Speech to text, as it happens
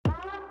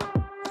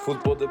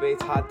Football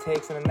debates, hot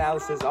takes, and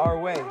analysis our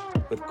way.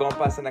 With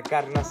compas and a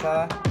carne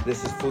asada,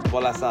 this is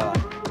Football Asada.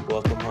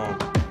 Welcome home.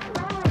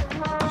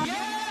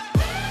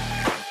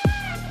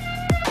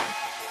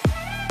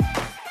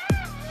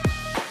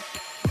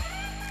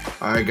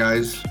 All right,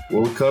 guys.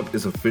 World Cup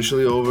is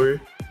officially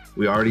over.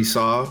 We already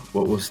saw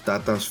what was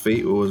Tata's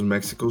fate, what was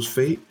Mexico's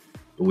fate.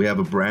 But we have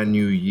a brand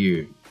new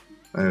year.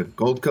 A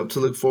Gold Cup to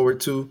look forward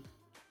to.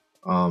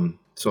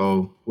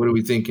 So what are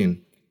we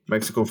thinking?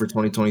 Mexico for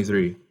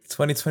 2023.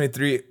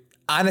 2023.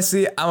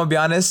 Honestly, I'm gonna be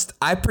honest.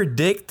 I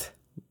predict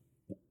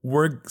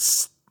we're.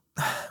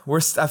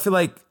 I feel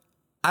like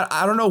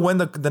I don't know when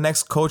the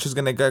next coach is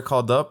gonna get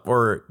called up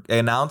or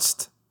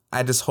announced.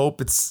 I just hope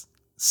it's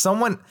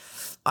someone.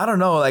 I don't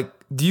know. Like,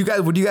 would you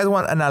guys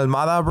want an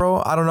Almada,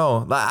 bro? I don't know.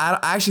 Like, I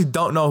actually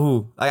don't know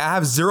who. Like, I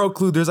have zero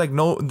clue. There's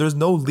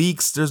no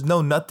leaks. There's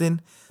no nothing.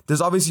 There's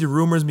obviously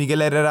rumors Miguel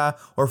Herrera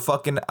or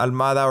fucking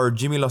Almada or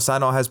Jimmy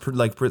Lozano has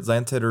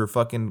presented or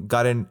fucking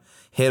gotten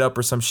hit up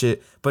or some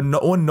shit. But no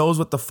one knows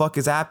what the fuck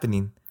is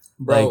happening.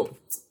 Bro, like,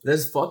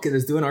 let's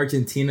do an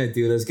Argentina,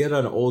 dude. Let's get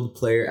an old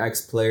player,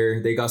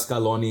 ex-player. They got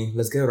Scaloni.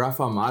 Let's get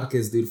Rafa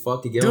Marquez, dude.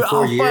 Fuck it, give him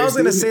 4 years. I was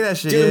gonna say that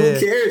shit. Dude,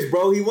 who cares,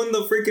 bro? He won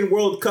the freaking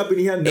World Cup and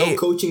he had no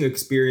coaching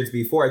experience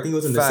before. I think he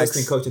was an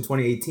assistant coach in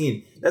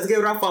 2018. Let's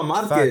get Rafa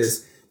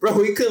Marquez.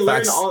 Bro, he could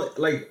learn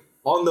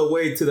on the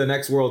way to the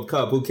next World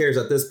Cup. Who cares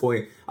at this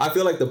point? I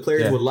feel like the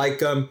players would like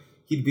him.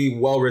 He'd be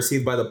well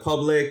received by the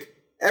public.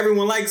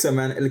 Everyone likes him,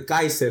 man. El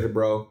Kaiser,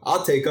 bro.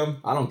 I'll take him.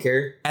 I don't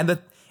care. And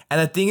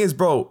the thing is,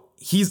 bro,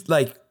 he's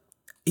like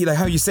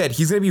how you said,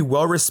 he's gonna be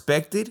well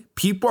respected.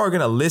 People are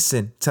gonna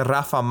listen to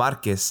Rafa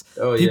Marquez.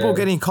 People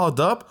getting called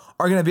up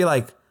are gonna be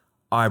like,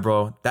 all right,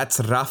 bro, that's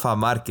Rafa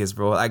Marquez,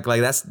 bro. Like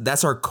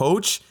that's our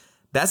coach.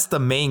 That's the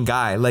main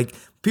guy. Like,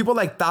 people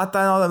like Tata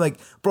and all that. Like,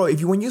 bro,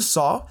 when you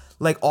saw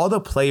like all the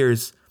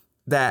players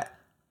that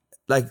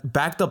like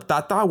backed up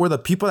Tata were the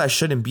people that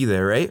shouldn't be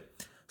there, right?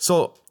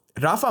 So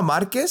Rafa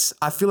Marquez,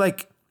 I feel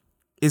like,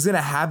 is gonna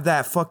have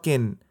that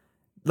fucking,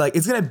 like,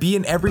 it's gonna be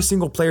in every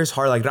single player's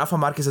heart. Like, Rafa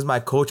Marquez is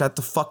my coach. I have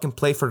to fucking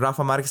play for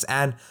Rafa Marquez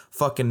and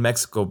fucking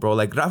Mexico, bro.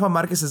 Like, Rafa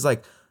Marquez is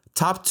like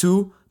top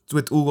 2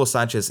 with Hugo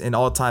Sanchez in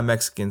all-time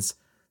Mexicans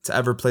to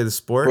ever play the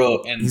sport.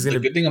 Bro, and the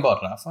good thing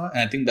about Rafa, and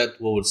I think that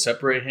what would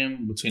separate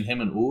him between him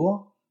and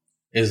Hugo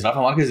is Rafa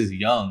Marquez is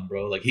young,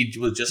 bro. Like, he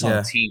was just on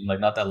the team, like,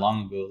 not that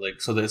long ago.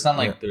 Like, so it's not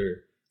like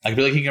they're, I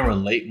feel like he can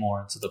relate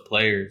more to the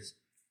players.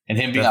 And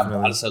him being at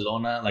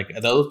Barcelona, like,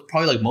 those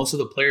probably like most of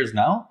the players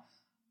now,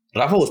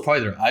 Rafa was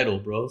probably their idol,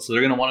 bro. So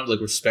they're gonna want to like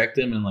respect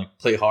him and like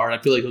play hard. I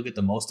feel like he'll get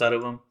the most out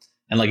of him,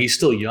 and like he's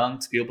still young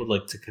to be able to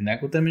like to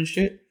connect with them and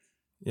shit.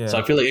 Yeah. So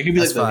I feel like it could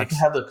be we could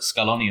have the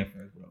Scaloni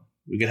effect, bro.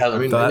 We could have.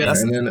 And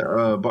then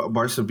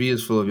Barca B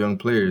is full of young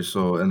players,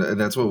 so and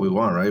that's what we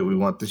want, right? We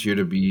want this year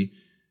to be,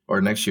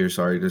 or next year,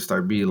 sorry, to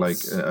start be like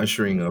an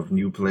ushering of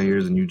new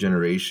players, a new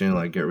generation,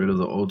 like get rid of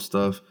the old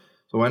stuff.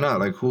 So why not?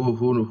 Like, who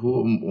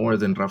more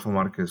than Rafa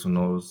Marquez who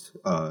knows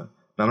not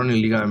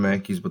only Liga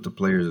MX but the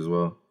players as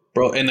well?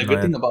 Bro, and the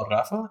good thing about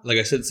Rafa, like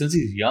I said, since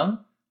he's young,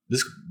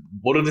 this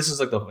is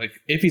like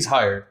if he's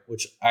hired,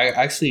 which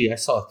I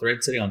saw a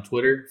thread today on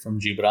Twitter from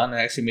Gibran, and it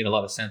actually made a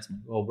lot of sense.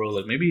 I'm like, oh, bro,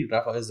 like maybe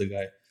Rafa is the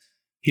guy.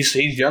 He's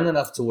young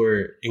enough to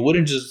where it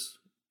wouldn't just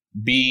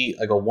be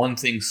like a one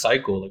thing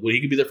cycle. Like, he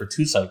could be there for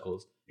 2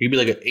 cycles. He could be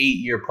like an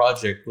 8-year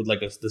project with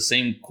like the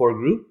same core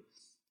group.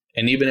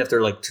 And even if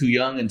they're like too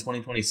young in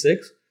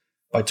 2026,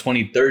 by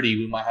 2030,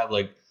 we might have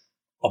like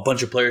a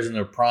bunch of players in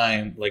their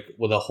prime, like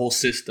with a whole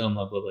system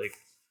of like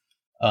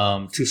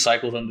 2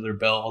 cycles under their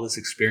belt, all this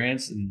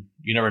experience, and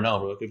you never know,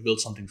 bro. It could build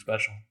something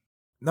special.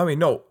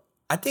 No.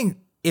 I think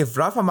if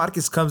Rafa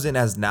Marquez comes in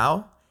as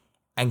now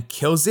and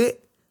kills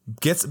it,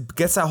 gets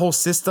that whole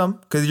system,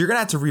 because you're gonna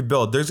have to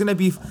rebuild. There's gonna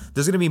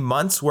be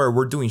months where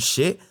we're doing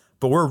shit,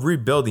 but we're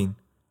rebuilding.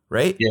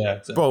 Right? Yeah,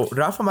 exactly. Bro,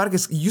 Rafa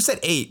Marquez, you said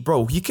 8,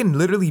 bro. He can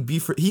literally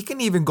he can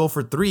even go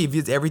for 3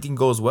 if everything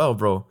goes well,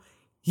 bro.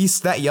 He's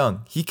that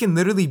young. He can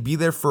literally be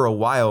there for a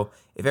while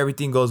if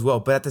everything goes well.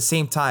 But at the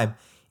same time,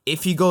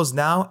 if he goes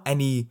now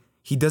and he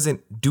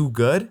doesn't do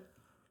good,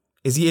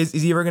 is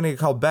he ever gonna get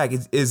called back?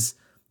 Is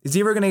he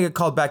ever gonna get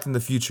called back in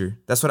the future?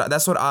 That's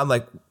what I'm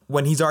like,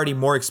 when he's already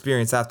more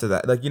experienced after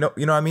that. Like, you know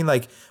what I mean?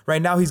 Like,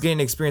 right now he's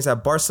getting experience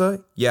at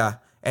Barca, yeah.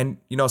 And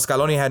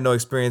Scaloni had no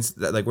experience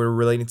that like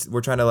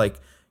we're trying to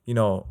like,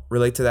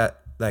 relate to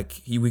that,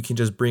 like we can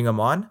just bring him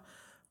on.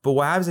 But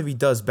what happens if he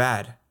does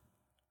bad,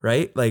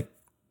 right? Like,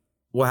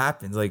 what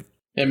happens? Like,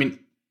 I mean,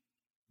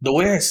 the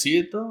way I see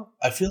it though,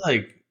 I feel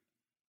like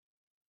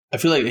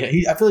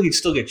he'd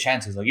still get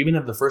chances. Like, even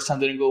if the first time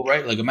didn't go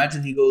right, like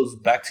imagine he goes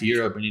back to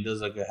Europe and he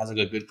does has a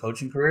good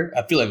coaching career.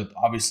 I feel like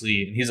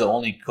obviously, and he's the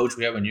only coach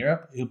we have in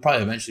Europe, he'll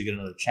probably eventually get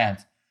another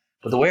chance.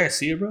 But the way I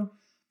see it, bro,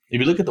 if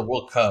you look at the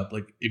World Cup,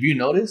 like if you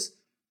notice,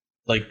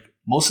 like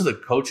most of the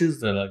coaches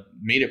that like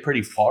made it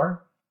pretty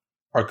far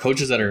are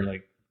coaches that are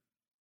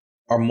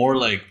more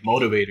like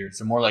motivators.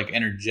 They're more like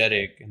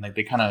energetic, and like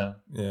they kind of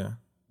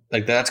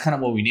like that's kind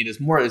of what we need. It's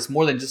more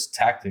than just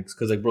tactics,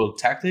 because like, bro,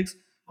 tactics.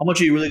 How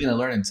much are you really going to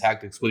learn in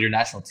tactics with your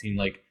national team?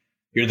 Like,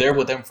 you're there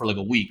with them for like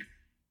a week.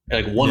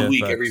 like 1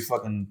 week every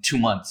fucking 2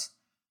 months.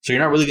 So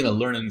you're not really gonna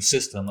learn a new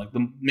system. Like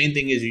the main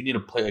thing is you need to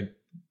play, like,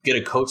 get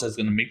a coach that's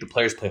gonna make the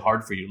players play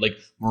hard for you. Like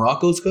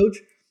Morocco's coach,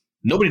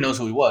 nobody knows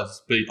who he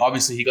was, but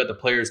obviously he got the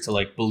players to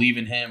like believe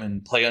in him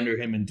and play under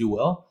him and do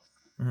well.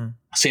 Mm-hmm.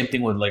 Same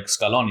thing with like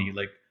Scaloni.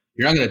 Like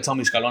you're not gonna tell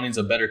me Scaloni's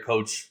a better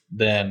coach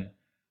than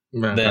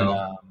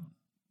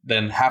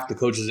half the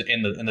coaches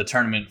in the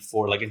tournament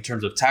for like in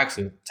terms of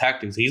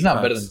tactics. He's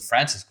not better than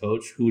France's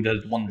coach who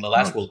won the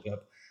last World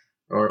Cup.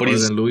 But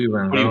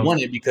he won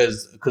it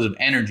because of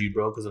energy,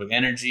 bro. Because of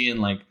energy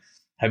and like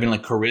having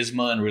like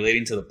charisma and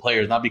relating to the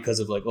players, not because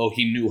of like, oh,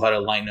 he knew how to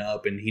line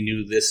up and he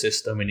knew this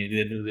system and he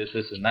knew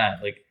this and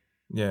that. Like,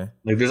 yeah,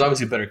 like there's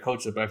obviously better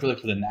coaches, but I feel like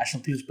for the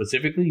national team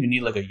specifically, you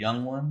need like a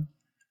young one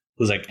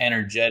who's like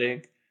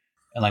energetic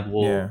and like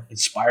will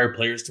inspire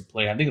players to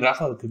play. I think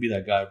Rafa could be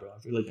that guy, bro.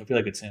 I feel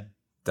like it's him.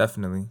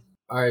 Definitely.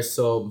 All right,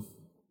 so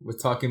we're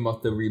talking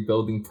about the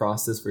rebuilding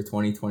process for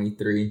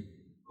 2023.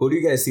 Who do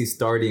you guys see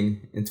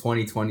starting in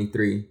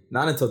 2023?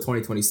 Not until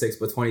 2026,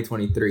 but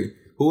 2023.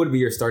 Who would be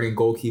your starting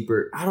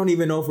goalkeeper? I don't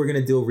even know if we're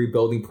going to do a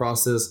rebuilding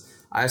process.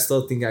 I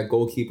still think at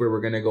goalkeeper, we're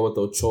going to go with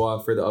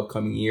Ochoa for the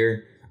upcoming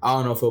year. I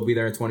don't know if he'll be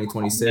there in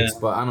 2026,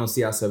 but I don't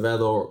see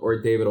Acevedo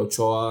or David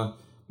Ochoa,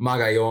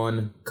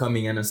 Magallon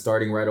coming in and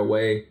starting right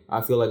away. I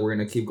feel like we're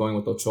going to keep going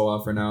with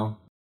Ochoa for now.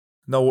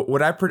 No,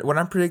 what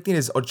I'm predicting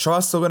is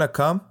Ochoa's still going to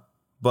come,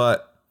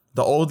 but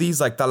the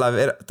oldies like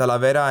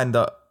Talavera and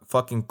the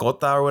fucking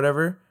Cota or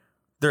whatever,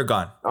 they're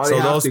gone.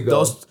 Oh,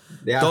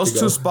 those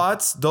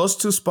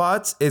two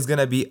spots is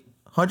gonna be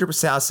 100%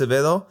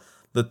 Acevedo.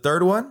 The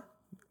third one,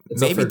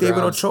 maybe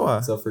David Ochoa.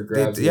 It's up for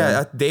grabs.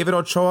 David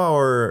Ochoa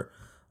or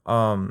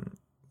I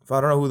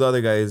don't know who the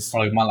other guy is.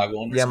 Like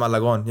Malagon. Yeah,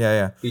 Malagon.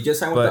 Yeah. He just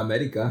signed with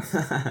America.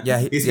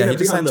 He's gonna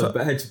be on the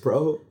bench,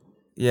 bro.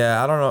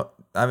 Yeah, I don't know.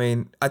 I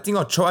mean, I think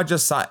Ochoa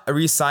just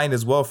re-signed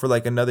as well for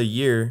like another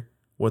year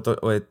with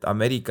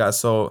America.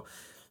 So,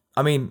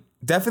 I mean,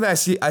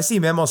 definitely I see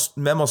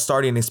Memo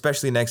starting,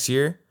 especially next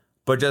year.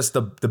 But just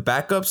the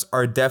backups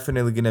are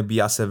definitely going to be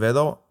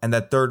Acevedo. And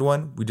that third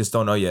one, we just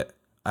don't know yet.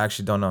 I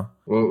actually don't know.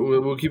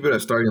 Well, we'll keep it a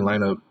starting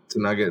lineup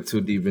to not get too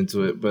deep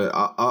into it. But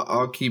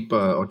I'll keep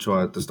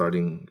Ochoa at the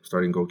starting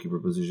goalkeeper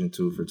position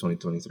too for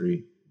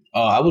 2023.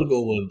 I would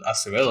go with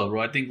Acevedo,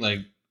 bro. I think like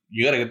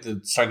you got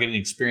to start getting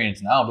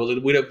experience now, bro.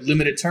 We have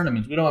limited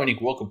tournaments. We don't have any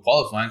World Cup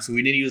qualifying, so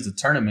we need to use the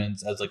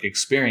tournaments as like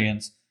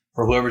experience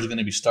for whoever's going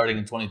to be starting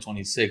in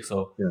 2026.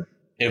 So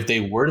if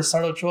they were to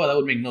start Ochoa, that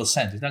would make no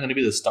sense. He's not going to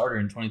be the starter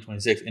in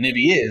 2026. And if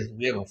he is,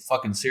 we have a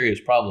fucking serious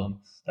problem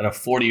that a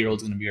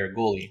 40-year-old is going to be our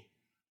goalie.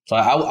 So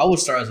I would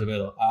start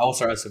Acevedo.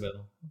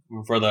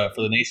 For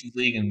the Nations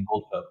League and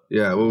Gold Cup.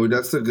 Yeah, well,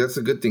 that's a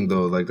good thing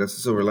though. Like that's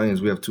the silver lining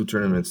is we have two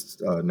tournaments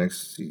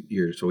next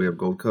year. So we have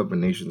Gold Cup and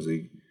Nations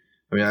League.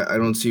 I mean, I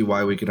don't see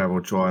why we could have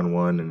Ochoa in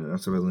one and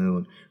Acevedo in the other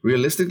one.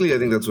 Realistically, I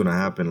think that's going to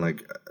happen.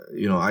 Like,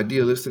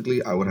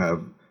 idealistically, I would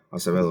have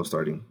Acevedo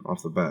starting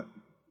off the bat.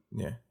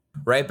 Yeah.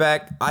 Right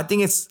back. I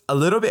think it's a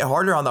little bit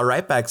harder on the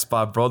right back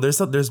spot, bro.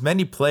 There's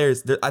many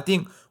players. I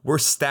think we're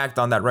stacked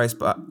on that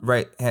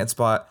right hand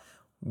spot.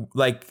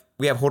 Like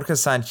we have Jorge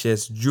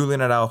Sanchez,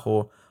 Julian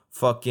Araujo,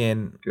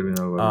 fucking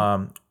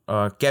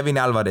Kevin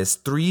Alvarez.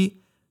 3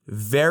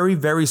 very,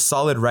 very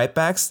solid right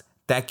backs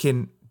that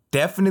can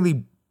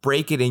definitely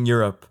break it in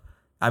Europe.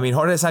 I mean,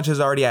 Jorge Sanchez is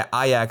already at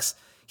Ajax.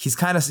 He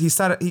kind of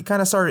started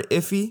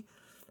iffy,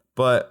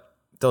 but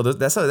though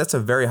that's a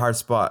very hard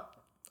spot.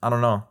 I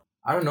don't know.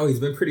 He's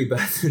been pretty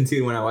bad,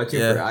 dude. When I watch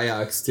him for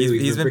Ajax too,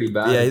 he's been pretty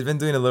bad. Yeah, he's been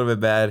doing a little bit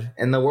bad.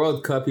 In the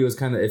World Cup, he was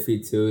kind of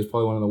iffy too. He's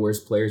probably one of the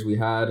worst players we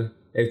had.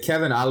 If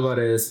Kevin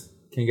Alvarez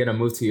can get a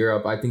move to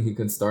Europe, I think he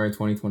can start in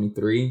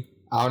 2023.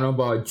 I don't know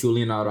about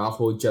Julian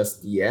Araujo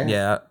just yet.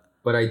 Yeah.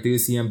 But I do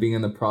see him being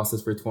in the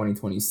process for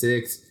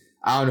 2026.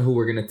 I don't know who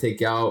we're going to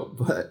take out,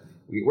 but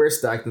we're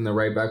stacked in the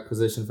right back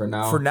position for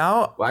now. For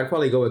now, I'd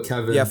probably go with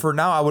Kevin. Yeah, for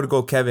now, I would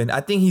go Kevin. I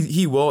think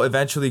he will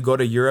eventually go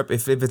to Europe.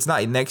 If it's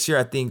not next year,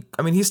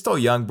 I mean, he's still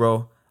young,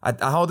 bro.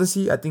 How old is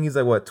he? I think he's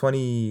like, what,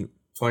 23,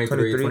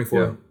 24.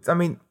 Yeah. I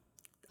mean,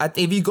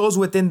 if he goes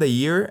within the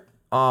year,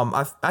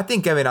 I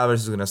think Kevin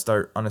Alvarez is going to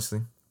start,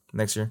 honestly,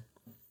 next year.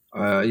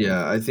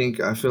 Yeah, I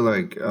feel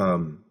like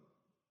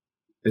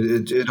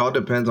it all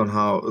depends on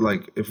how,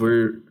 like, if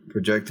we're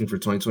projecting for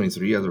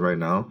 2023 as of right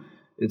now,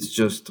 it's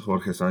just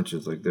Jorge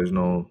Sanchez. Like, I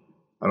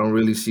don't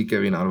really see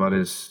Kevin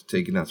Alvarez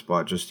taking that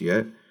spot just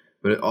yet.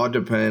 But it all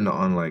depends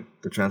on, like,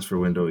 the transfer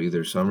window,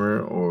 either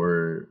summer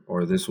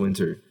or this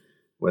winter,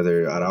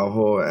 whether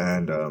Araujo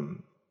and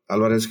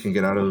Alvarez can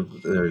get out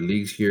of their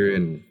leagues here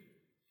in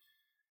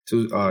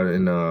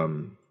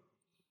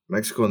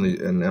Mexico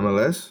and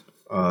MLS.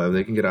 If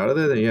they can get out of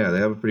there, then yeah, they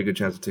have a pretty good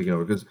chance of taking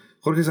over. Because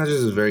Jorge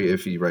Sanchez is very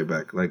iffy right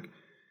back. Like,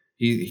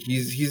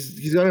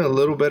 he's gotten a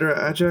little better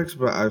at Ajax,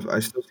 but I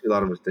still see a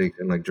lot of mistakes.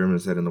 And like German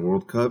said in the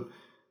World Cup,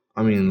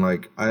 I mean,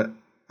 like I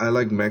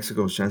like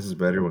Mexico's chances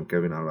better when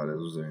Kevin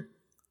Alvarez was there.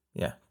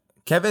 Yeah,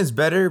 Kevin's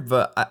better,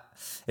 but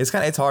it's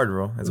hard,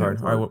 bro. It's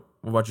hard. All right, what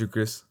about you,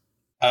 Chris?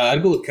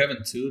 I'd go with Kevin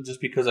too, just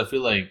because I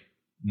feel like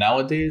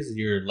nowadays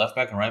your left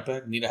back and right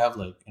back need to have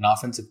like an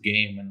offensive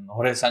game, and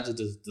Jorge Sanchez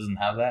doesn't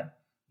have that.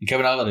 And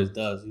Kevin Alvarez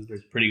does. He's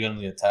pretty good in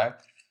the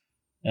attack.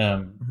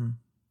 And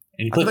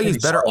he I feel like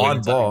he's better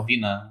on ball.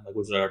 Argentina, like,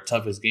 which was our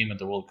toughest game at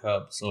the World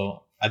Cup.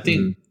 So I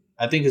think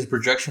his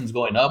projection's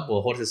going up.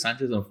 Well, Jorge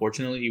Sanchez,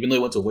 unfortunately, even though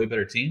he went to a way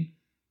better team,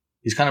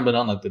 he's kind of been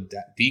on like the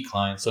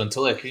decline. So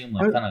until I can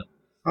like kind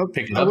of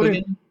pick it up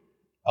again,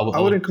 I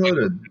wouldn't call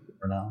it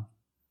for now.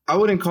 I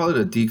wouldn't call it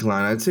a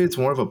decline. I'd say it's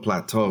more of a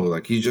plateau.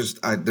 Like he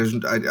just, I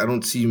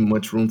don't see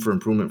much room for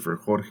improvement for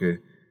Jorge,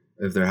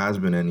 if there has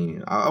been any.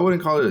 I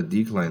wouldn't call it a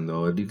decline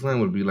though. A decline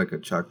would be like a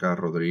Chaca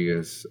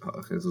Rodriguez,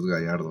 Jesus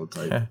Gallardo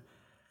type. Yeah.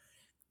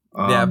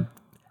 All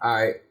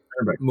right.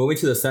 Moving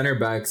to the center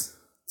backs.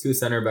 2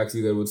 center backs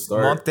you guys would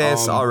start.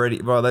 Montes already,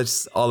 bro.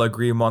 Let's all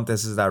agree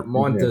Montes is that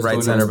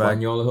right center back.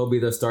 He'll be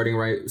the starting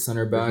right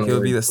center back.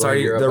 He'll be the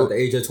starting. At the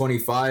age of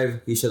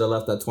 25, he should have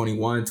left at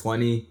 21,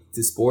 20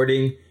 to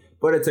Sporting.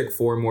 But it took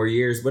 4 more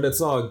years. But it's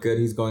all good.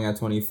 He's going at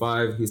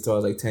 25. He still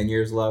has like 10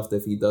 years left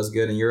if he does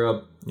good in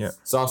Europe. Yeah.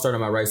 So I'll start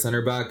him at right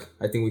center back.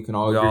 I think we can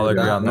all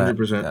agree on that.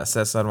 100%. Yeah,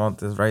 Cesar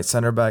Montes, right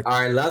center back. All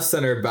right, left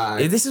center back.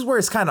 This is where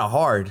it's kind of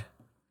hard.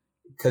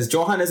 Because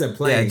Johan isn't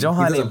playing. Yeah,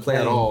 Johan he doesn't play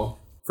at all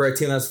for a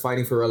team that's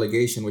fighting for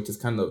relegation, which is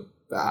kind of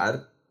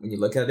bad when you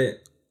look at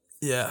it.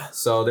 Yeah.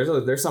 So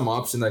there's some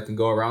option that can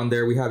go around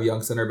there. We have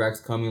young center backs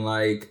coming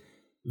like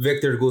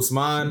Victor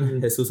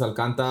Guzman, Jesus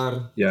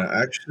Alcántar. Yeah,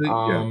 actually,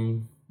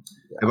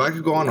 if I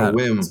could go on a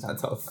whim,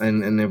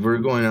 and if we're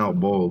going out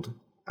bold,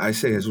 I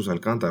say Jesus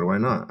Alcántar. Why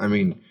not? I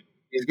mean,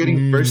 he's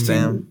getting first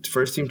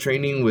team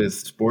training with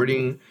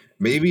Sporting,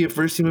 maybe a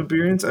first team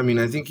appearance. I mean,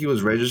 I think he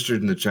was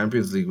registered in the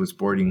Champions League with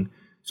Sporting,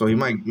 so he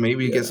might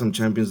get some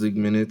Champions League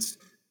minutes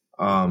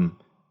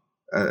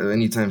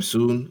anytime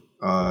soon.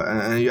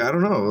 And I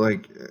don't know,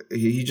 like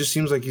he just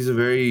seems like he's a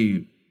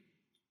very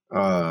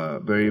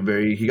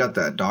he got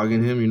that dog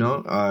in him, you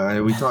know. I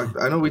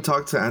know we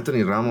talked to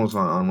Anthony Ramos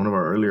on one of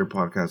our earlier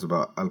podcasts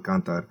about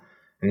Alcántar,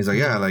 and he's like,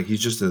 yeah, like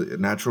he's just a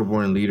natural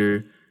born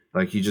leader.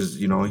 Like he just,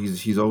 you know,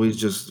 he's always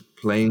just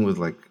playing with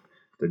like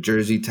the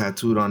jersey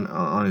tattooed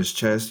on his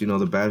chest, you know,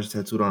 the badge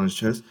tattooed on his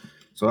chest.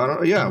 So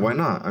why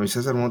not? I mean,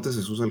 Cesar Montes,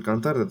 Jesus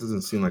Alcántar, that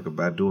doesn't seem like a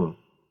bad duo.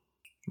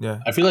 Yeah,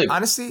 I feel like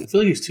honestly,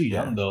 he's too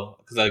young though,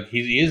 because like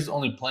he is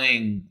only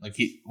playing like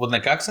with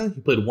Necaxa,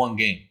 he played 1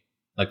 game,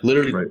 like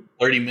literally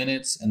 30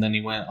 minutes, and then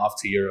he went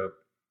off to Europe,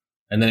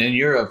 and then in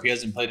Europe he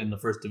hasn't played in the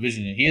first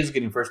division yet. He is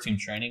getting first team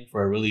training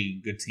for a really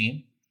good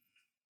team,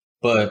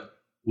 but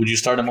would you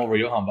start him over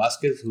Johan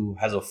Vázquez, who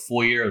has a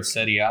full year of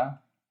Serie A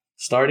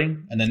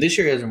starting, and then this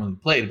year he hasn't really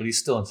played, but he's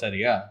still in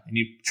Serie A, and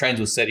he trains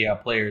with Serie A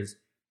players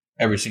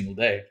every single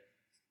day.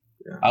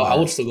 Yeah, I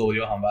would still go with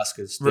Johan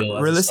Vázquez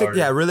still.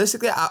 Realistically,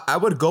 I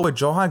would go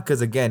with Johan because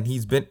again,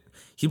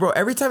 bro,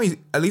 every time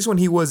at least when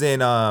he was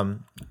in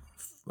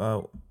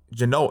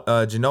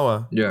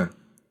Genoa. Yeah.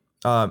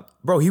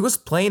 Bro, he was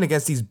playing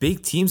against these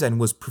big teams and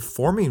was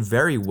performing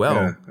very well.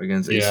 Yeah,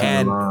 against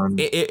AC Milan.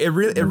 It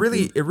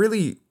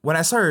really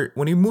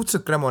when he moved to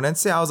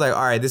Cremonense, I was like,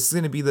 all right, this is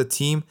gonna be the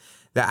team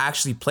that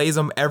actually plays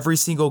him every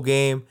single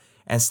game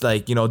and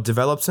like, you know,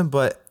 develops him.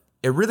 But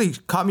it really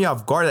caught me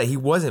off guard that he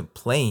wasn't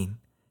playing.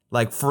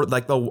 Like for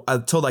like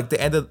till like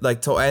the end of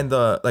like till end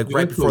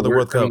right before the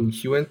World Cup. I mean,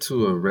 he went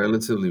to a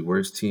relatively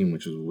worse team,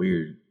 which was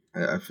weird.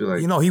 I feel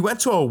like, you know, he went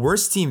to a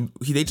worse team.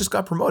 They just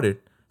got promoted.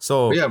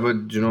 So yeah,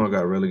 but Genoa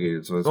got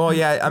relegated. So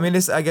I mean,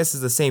 I guess it's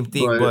the same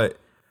thing. But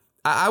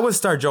I would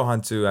start Johan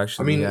too.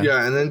 Actually, I mean,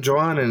 and then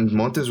Johan and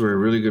Montes were a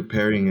really good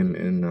pairing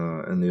in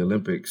the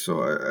Olympics.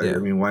 So I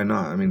mean, why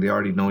not? I mean, they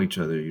already know each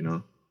other, you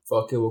know.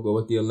 Fuck it, we'll go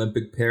with the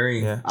Olympic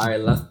pairing. Yeah. All right,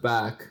 left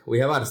back. We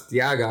have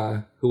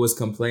Arteaga, who was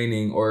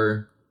complaining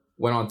or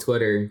went on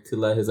Twitter to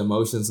let his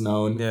emotions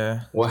known.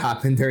 Yeah. What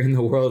happened during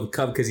the World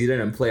Cup because he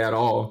didn't play at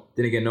all.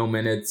 Didn't get no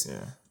minutes.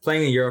 Yeah.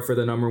 Playing in Europe for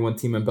the #1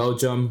 team in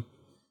Belgium.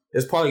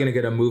 Is probably going to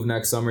get a move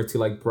next summer to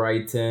like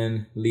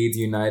Brighton, Leeds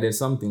United,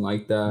 something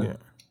like that.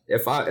 Yeah.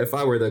 If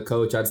I were the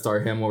coach, I'd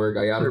start him over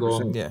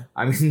Gallardo. Yeah.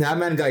 I mean, that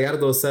man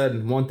Gallardo said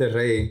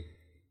Monterrey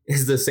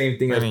is the same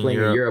thing as playing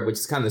in Europe, which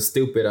is kind of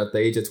stupid at the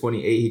age of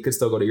 28. He could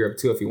still go to Europe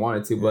too if he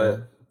wanted to,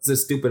 but it's a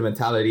stupid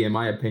mentality in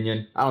my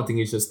opinion. I don't think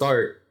he should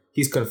start.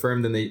 He's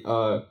confirmed in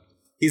the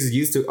he's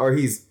used to, or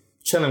he's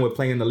chilling with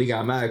playing in the Liga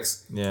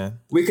MX. Yeah.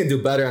 We can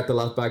do better at the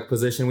left back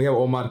position. We have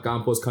Omar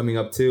Campos coming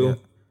up too. Yeah.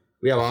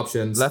 We have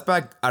options. Left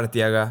back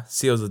Arteaga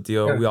seals the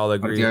deal. Yeah. We all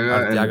agree.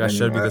 Arteaga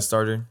should be the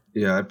starter.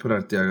 Yeah, I put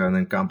Arteaga and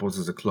then Campos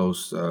is a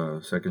close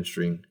second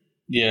string.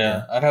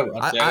 Yeah, I'd have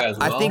Arteaga as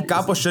well. I think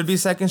Campos should be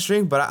second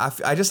string, but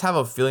I just have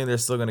a feeling they're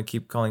still gonna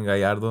keep calling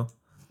Gallardo.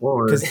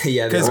 Because he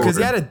had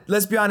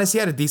let's be honest, he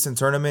had a decent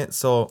tournament.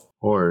 So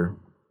or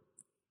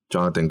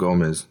Jonathan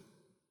Gomez.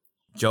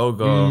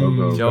 Jogo.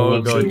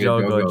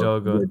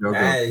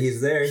 Yeah, he's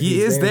there.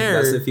 He is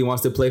there. That's if he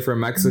wants to play for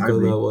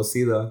Mexico, though. We'll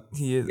see, though.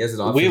 He is.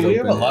 We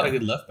have a lot of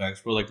good left backs,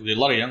 bro. Like, a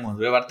lot of young ones.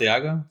 We have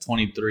Arteaga,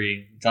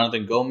 23.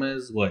 Jonathan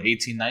Gomez,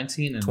 18,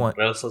 19? And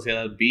Real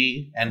Sociedad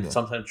B, and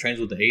sometimes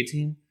trains with the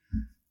 18.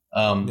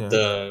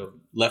 The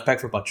left back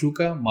for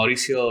Pachuca,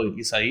 Mauricio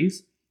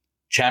Isaiz,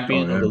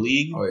 champion of the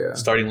league. Oh, yeah.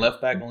 Starting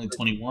left back, only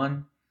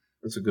 21.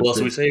 That's a good. Who else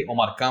do we pick. say?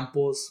 Omar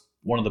Campos,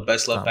 one of the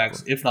best left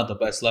backs, if not the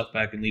best left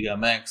back in Liga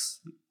MX,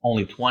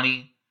 only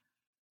 20.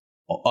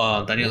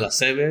 Daniel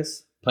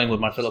Aceves, playing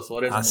with Marcelo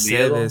Flores and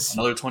Oviedo,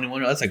 another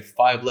 21. That's like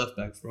 5 left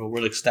backs, bro.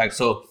 We're like stacked.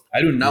 So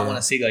I do not want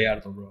to see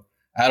Gallardo, bro,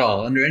 at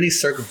all. Under any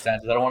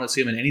circumstances, I don't want to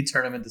see him in any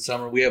tournament this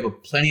summer. We have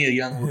plenty of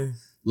young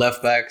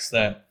left backs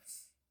that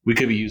we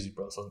could be using,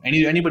 bro. So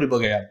anybody but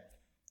Gallardo,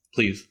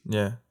 please.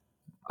 Yeah.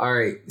 All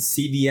right,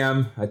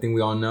 CDM. I think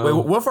we all know.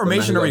 Wait, what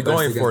formation are we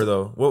going for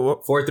though?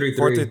 What 4-3-3.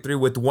 4-3-3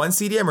 with one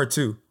CDM or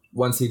two?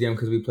 One CDM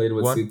because we played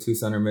with two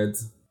center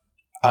mids.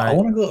 I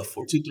want to go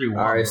 4-2-3-1.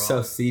 All right, bro.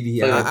 so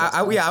CDM.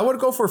 I would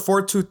go for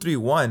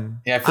 4-2-3-1.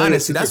 Yeah, I feel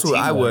honestly, like that's what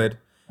I would.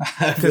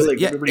 Because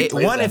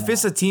It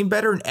fits a team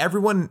better, and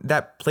everyone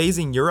that plays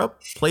in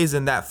Europe plays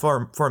in that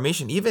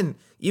formation. Even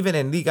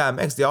in Liga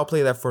MX, they all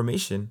play that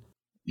formation.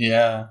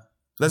 Yeah.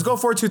 Let's go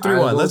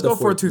 4-2-3-1. Let's go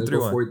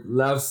 4-2-3-1.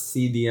 Left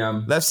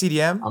CDM. Left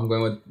CDM. I'm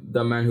going with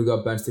the man who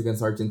got benched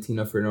against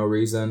Argentina for no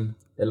reason.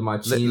 El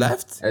Machin.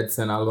 Left.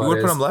 Edson Alvarez. You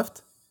would put him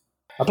left.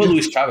 I put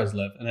Luis Chavez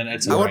left, and then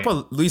Edson. I would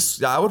put Luis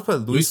Chavez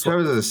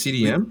as a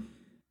CDM.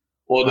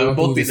 Well, they would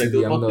both be the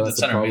CDM,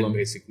 center mid,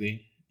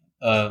 basically.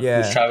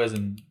 Luis Chavez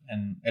and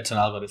Edson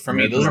Alvarez. For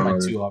me, those are my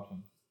two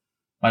options.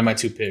 My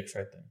two picks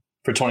right there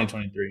for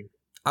 2023.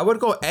 I would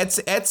go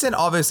Edson. Edson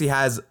obviously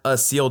has a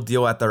sealed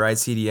deal at the right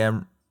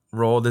CDM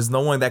role. There's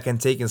no one that can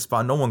take his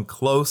spot. No one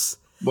close.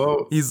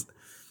 Well,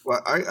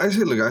 I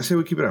say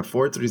we keep it at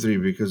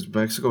 4-3-3 because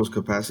Mexico's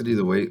capacity,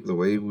 the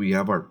way we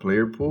have our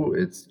player pool,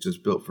 it's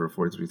just built for a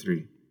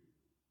 4-3-3.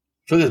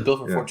 I feel like it's built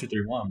for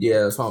 4-2-3-1.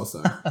 Yeah, that's what I'm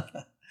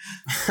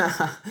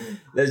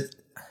saying.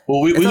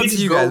 Well, we need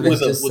to go with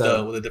just,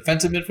 with a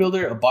defensive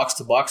midfielder, a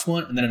box-to-box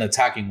one, and then an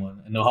attacking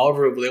one. And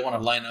however they want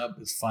to line up,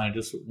 it's fine.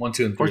 Just 1,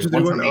 2, and 3.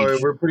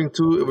 4-2-3-1. We're putting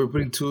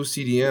two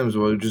CDMs.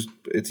 Well,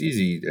 it's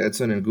easy.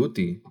 Edson and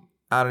Guti.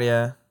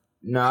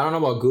 No, I don't know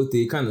about Guti.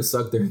 He kind of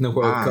sucked during the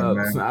World Cup.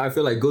 Man. I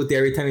feel like Guti,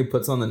 every time he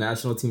puts on the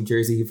national team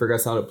jersey, he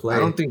forgets how to play.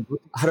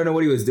 I don't know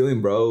what he was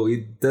doing, bro. He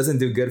doesn't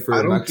do good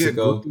for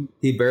Mexico.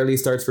 He barely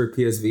starts for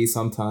PSV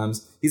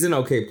sometimes. He's an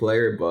okay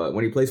player, but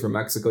when he plays for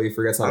Mexico, he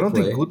forgets how to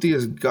play. I don't think Guti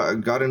has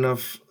got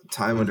enough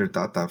time under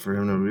Tata for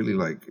him to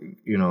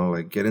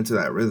really get into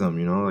that rhythm.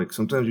 Like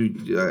sometimes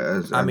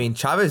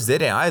Chavez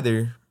didn't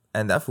either,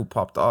 and that fool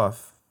popped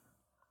off.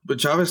 But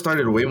Chavez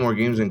started way more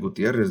games than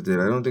Gutierrez did.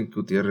 I don't think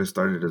Gutierrez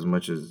started as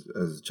much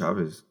as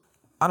Chavez.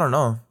 I don't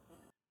know.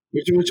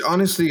 Which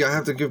honestly, I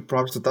have to give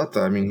props to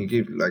Tata. I mean, he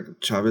gave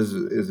Chavez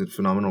is a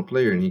phenomenal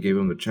player, and he gave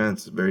him the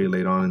chance very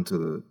late on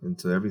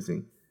into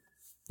everything.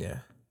 Yeah.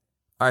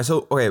 All right.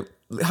 So okay,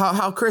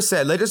 how Chris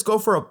said, let's just go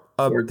for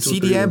a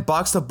CDM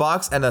box to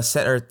box and a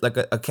center like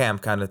a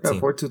camp kind of team.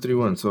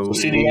 4-2-3-1. So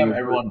CDM,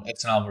 everyone.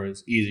 Edson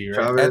Alvarez, easy,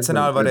 right? Edson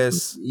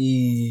Alvarez,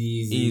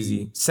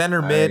 easy.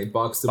 Center mid,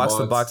 box to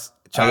box.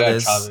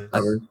 Chavez.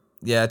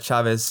 Yeah,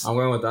 Chavez. I'm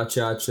going with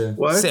Achache.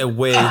 What? Say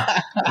way. No,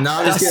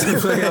 I'm just kidding.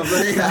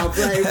 I'm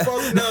playing.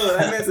 Fuck no.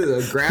 That man's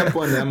a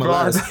grandpa in the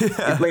MLS.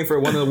 He's playing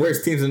for one of the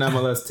worst teams in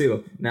MLS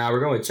too. Now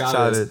we're going with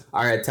Chavez.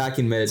 All right,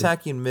 attacking mid.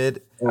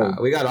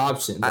 We got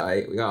options,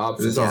 right? We got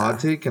options. Is this a hot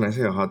take? Can I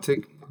say a hot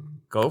take?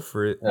 Go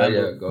for it.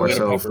 Yeah, go.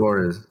 Marcelo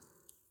Flores.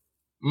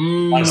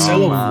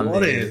 Marcelo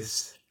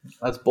Flores.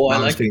 That's boy. I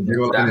like it.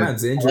 That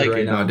man's injured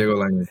right now. No, Diego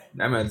Lainez.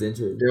 That man's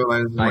injured. Diego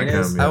Lainez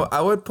is my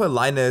I would put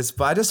Lainez,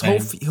 but I just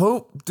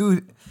hope,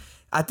 dude.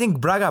 I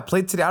think Braga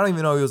played today. I don't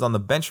even know if he was on the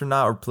bench or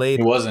not or played.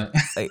 He wasn't.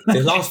 They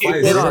lost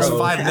 5-0. They lost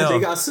 5-0. They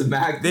got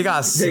smacked. They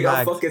got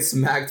fucking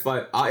smacked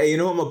by. You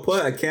know what I'm gonna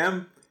put a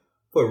cam?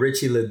 Put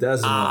Richie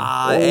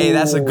Ledesma. Hey,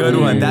 that's a good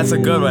one. That's a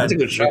good one. That's a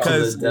good shot.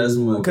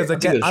 Because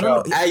again, I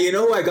don't know. Hey, you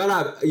know who I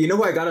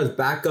got as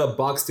backup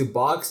box to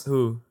box?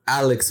 Who?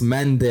 Alex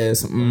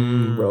Mendez.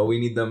 Bro, we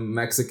need the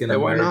Mexican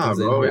Americans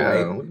in here.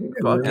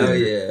 Hell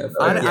yeah.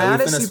 I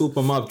honestly swoop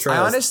them up. I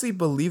honestly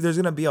believe there's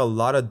gonna be a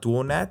lot of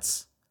dual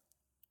nets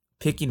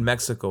picking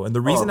Mexico, and the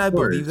reason I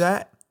believe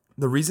that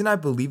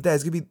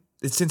is gonna be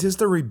since it's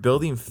the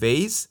rebuilding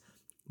phase.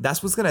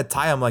 That's what's gonna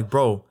tie them. Like,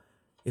 bro.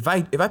 If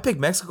I pick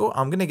Mexico,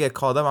 I'm gonna get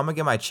called up. I'm gonna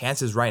get my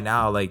chances right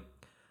now. Like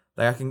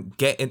I can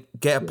get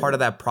a part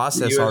of that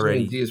process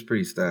already. USMNT is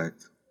pretty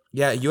stacked.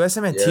 Yeah,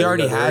 USMNT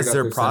already has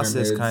their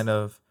process kind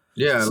of.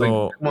 Yeah,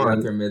 so, come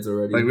on. Their mids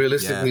already. Like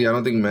realistically, I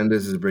don't think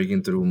Mendes is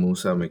breaking through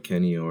Musa,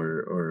 McKennie,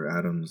 or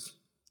Adams.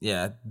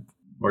 Yeah.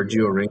 Or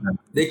Gio Reyna.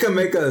 They can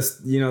make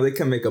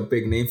a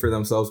big name for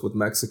themselves with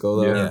Mexico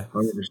though. Yeah,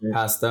 100%.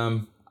 Past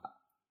them.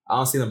 I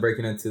don't see them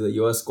breaking into the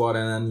U.S. squad,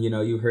 and then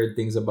you heard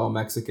things about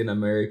Mexican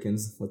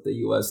Americans with the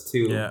U.S.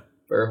 too. Yeah,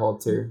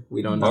 Berhalter.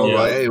 We don't know. Oh,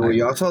 right. Hey, well,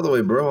 y'all saw the way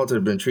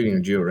Berhalter been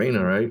treating Gio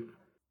Reyna, right?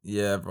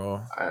 Yeah,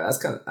 bro. That's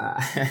kind of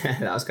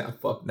that was kind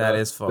of fucked. That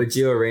is fucked. But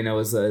Gio Reyna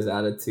was his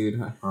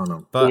attitude. I don't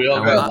know. But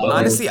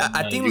honestly,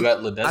 I think you got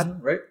Ledesma,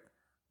 right?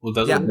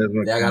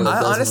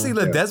 Honestly,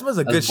 Ledesma's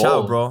a good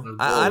shout, bro.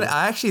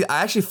 I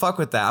actually fuck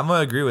with that. I'm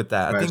gonna agree with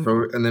that. I think.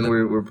 So, and then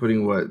we're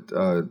putting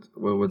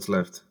what's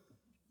left.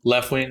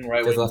 Left wing,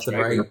 right wing, left and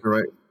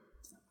right.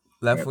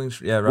 Left wing,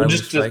 right Well, wing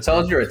just tell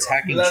us your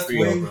attacking Left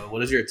trio, wing. bro.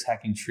 What is your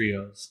attacking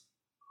trios?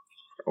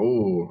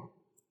 Oh,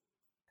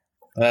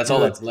 That's all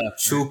that's left.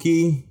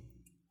 Chucky,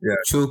 yeah.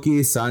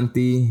 Chucky,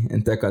 Santi,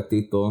 and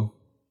Tecatito.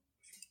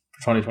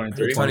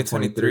 2023.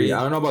 2023.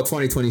 I don't know about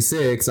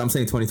 2026. I'm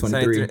saying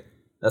 2023.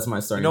 That's my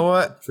starting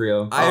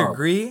trio. I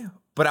agree,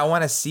 but I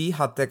want to see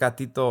how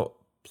Tecatito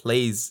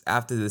plays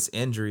after this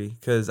injury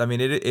because, I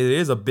mean, it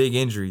is a big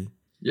injury.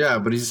 Yeah,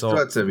 but he's still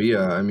at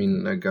Sevilla. I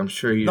mean, like, I'm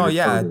sure he. No,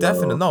 yeah,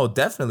 definitely. No,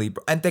 definitely.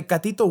 Bro. And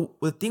Tecatito,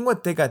 the thing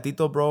with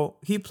Tecatito, bro,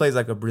 he plays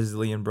like a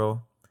Brazilian,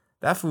 bro.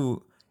 That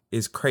fool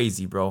is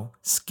crazy, bro.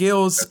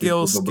 Skill.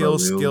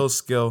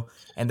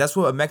 And that's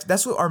what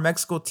our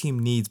Mexico team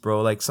needs,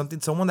 bro. Like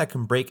someone that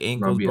can break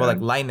ankles, bro. Like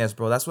Lainez,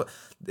 bro. That's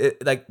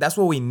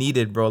what we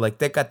needed, bro. Like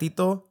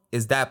Tecatito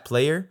is that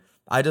player.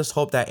 I just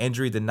hope that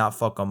injury did not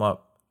fuck him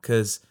up.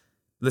 Cause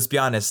let's be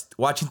honest,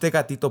 watching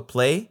Tecatito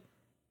play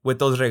with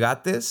those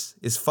regates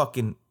is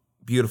fucking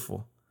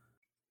beautiful.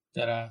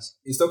 That ass.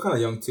 He's still kind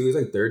of young too. He's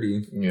like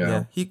 30.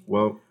 Yeah.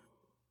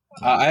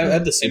 I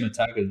had the same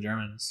attack as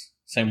Germans.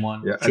 Same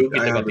one. Yeah,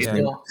 I have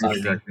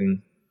the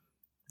same.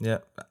 Yeah,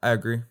 I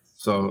agree.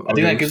 So I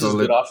think that gives us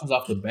good options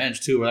off the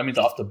bench too. That means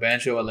off the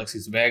bench, you have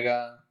Alexis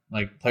Vega,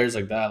 like players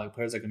like that, like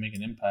players that can make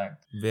an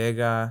impact.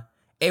 Vega.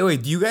 Hey,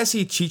 wait, do you guys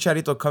see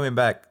Chicharito coming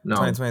back? No.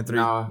 2023.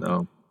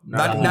 No.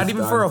 Not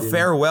even for a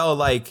farewell,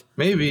 like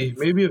maybe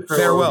a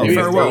farewell.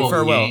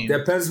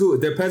 Depends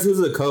who's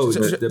the coach.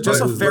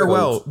 Just a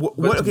farewell.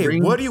 What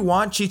do you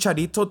want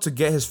Chicharito to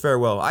get his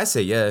farewell? I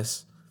say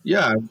yes.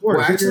 Yeah, of course.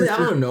 Well, actually, I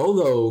don't know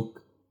though,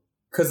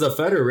 because the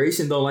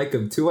federation don't like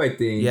him too. I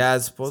think. Yeah,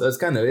 so it's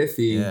kind of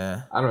iffy.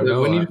 Yeah, I don't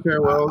know. When you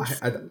farewell,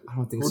 I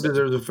don't think who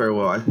deserves a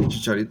farewell? I think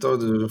Chicharito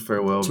deserves a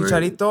farewell.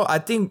 Chicharito, I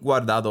think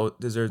Guardado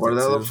deserves.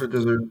 Guardado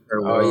deserves a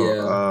farewell.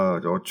 Oh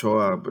yeah.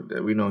 Ochoa,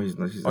 but we know he's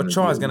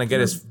Ochoa is gonna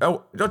get his.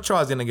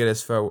 Ochoa is gonna get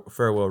his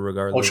farewell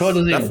regardless. Ochoa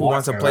doesn't even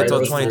wants to play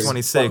till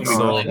 2026.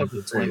 So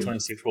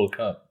 2026 World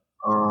Cup.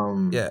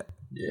 Yeah.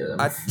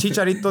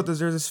 Chicharito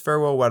deserves his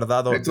farewell.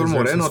 Guardado. Hector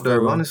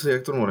Moreno, honestly,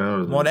 Hector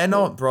Moreno.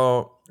 Moreno,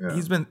 bro. Yeah.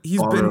 He's been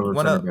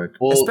one of,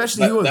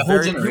 especially he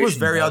was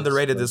very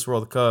underrated this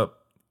World Cup.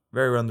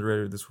 Very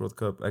underrated this World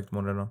Cup. Hector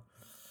Moreno.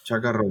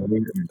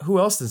 Who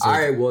else is there? All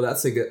right, well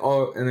that's a good.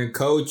 Oh, and then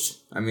coach.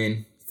 I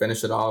mean,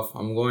 finish it off.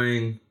 I'm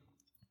going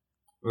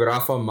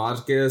Rafa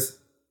Marquez.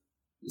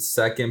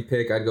 Second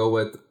pick, I'd go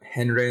with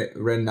Henry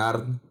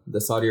Renard, the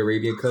Saudi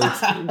Arabian coach.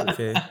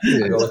 Okay,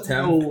 I'd go with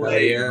him.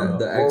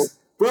 The ex.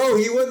 Bro,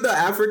 he won the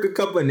Africa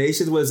Cup of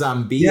Nations with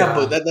Zambia. Yeah,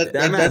 but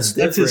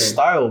that's his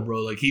style,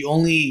 bro. Like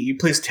he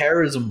plays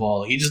terrorism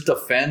ball. He just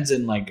defends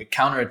and like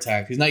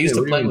counterattacks. He's not used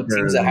to playing with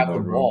teams that have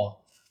the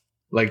ball.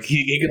 Like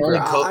he can only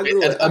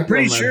coach. I'm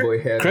pretty sure.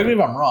 Correct me if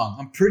I'm wrong.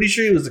 I'm pretty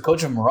sure he was the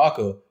coach of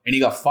Morocco and he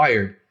got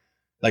fired.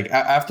 Like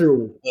after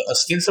a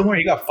stint somewhere,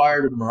 he got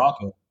fired with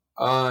Morocco.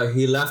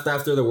 He left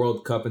after the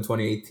World Cup in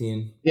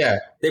 2018. Yeah,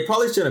 they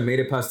probably should have made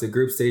it past the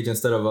group stage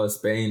instead of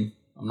Spain.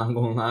 I'm not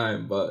gonna lie,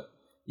 but.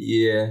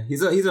 Yeah,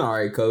 he's an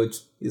alright coach.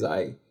 He's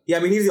alright. Yeah, I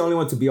mean he's the only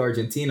one to be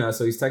Argentina,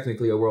 so he's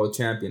technically a world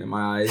champion in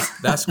my eyes.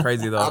 That's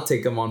crazy though. I'll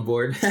take him on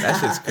board. That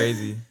shit's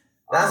crazy.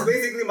 That's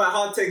basically my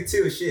hot take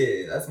too.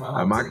 Shit, that's my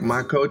hot take.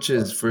 My coach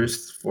is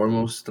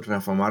foremost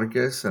Rafa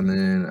Marquez, and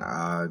then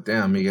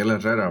Miguel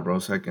Herrera, bro.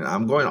 Second,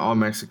 I'm going all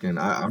Mexican.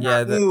 I'm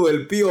gonna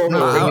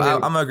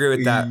agree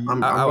with that. I'm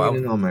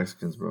going all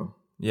Mexicans, bro.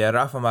 Yeah,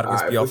 Rafa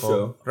Marquez, Piojo.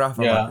 Sure.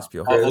 Marquez,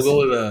 Piojo. I'll go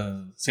with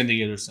the same thing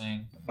you were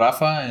saying.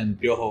 Rafa and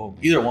Piojo,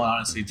 either one,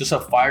 honestly. Just a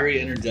fiery,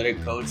 energetic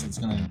coach that's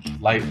going to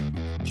light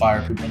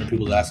fire under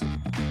people's asses.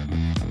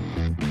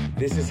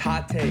 This is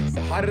Hot Takes.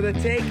 The hotter the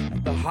take,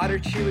 the hotter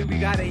chili we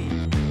gotta eat.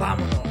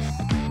 Vámonos.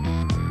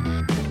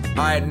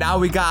 All right, now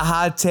we got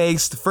hot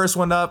takes. The first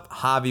one up,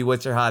 Javi,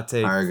 what's your hot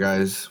take? All right,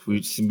 guys.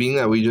 Being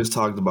that we just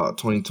talked about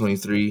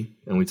 2023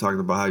 and we talked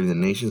about having the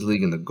Nations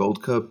League and the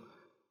Gold Cup,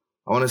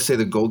 I want to say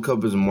the Gold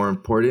Cup is a more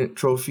important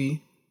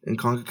trophy in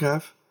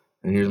CONCACAF,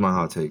 and here's my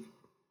hot take.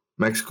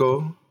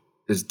 Mexico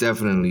is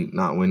definitely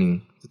not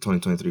winning the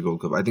 2023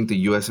 Gold Cup. I think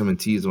the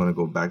USMNT is going to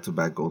go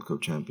back-to-back Gold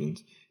Cup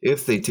champions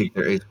if they take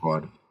their A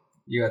squad.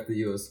 You got the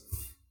US.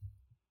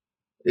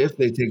 If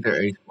they take their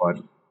A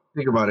squad.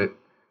 Think about it.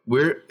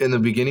 We're in the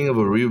beginning of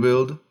a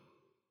rebuild,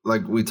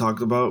 like we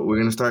talked about. We're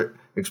going to start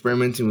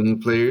experimenting with new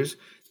players.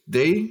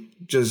 They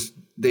just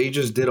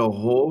did a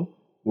whole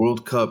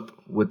World Cup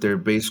with their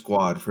base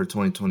squad for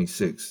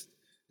 2026.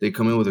 They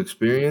come in with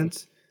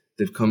experience.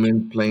 They've come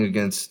in playing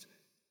against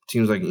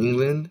teams like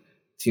England,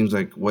 teams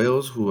like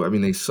Wales, who, I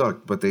mean, they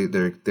suck, but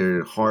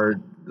they're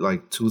hard,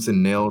 like tooth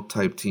and nail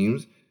type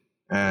teams.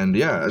 And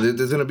yeah,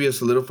 there's gonna be a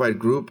solidified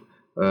group.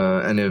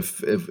 And if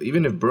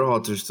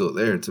Berhalter's still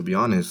there, to be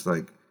honest,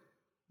 like,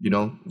 you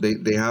know,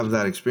 they have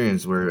that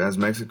experience. Whereas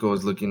Mexico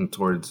is looking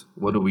towards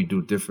what do we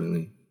do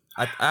differently.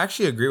 I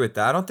actually agree with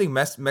that. I don't think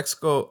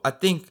Mexico. I'm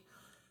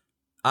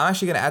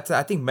actually gonna add to that.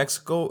 I think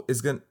Mexico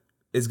is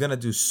gonna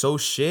do so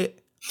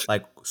shit for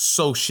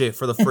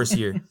the first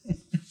year.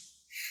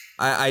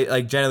 I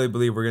like genuinely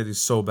believe we're gonna do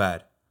so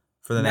bad.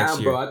 for the next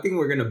year? Bro, I think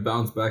we're gonna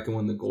bounce back and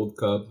win the Gold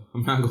Cup.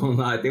 I'm not gonna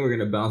lie. I think we're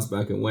gonna bounce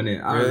back and win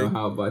it. I don't know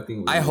how, but I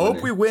think I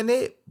hope we win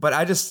it, but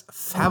I just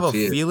have a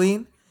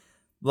feeling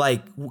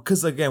like,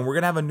 because again, we're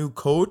gonna have a new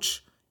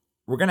coach.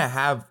 We're gonna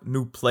have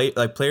new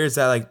players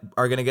that like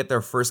are gonna get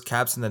their first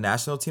caps in the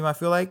national team. I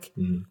feel like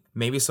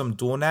maybe some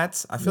dual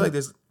nats. I feel like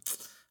there's,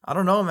 I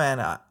don't know, man.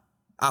 I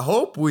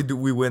hope we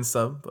win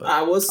some. But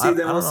I will see.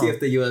 Then we'll see if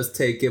the US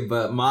take it.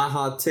 But my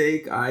hot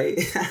take,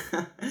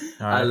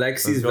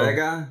 Alexis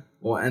Vega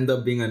will end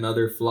up being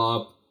another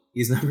flop.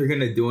 He's never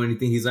gonna do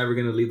anything. He's never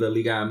gonna leave the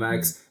Liga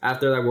MX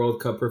after that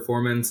World Cup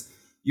performance.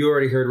 You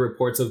already heard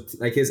reports of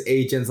like his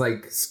agents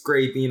like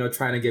scraping,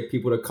 trying to get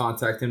people to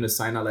contact him to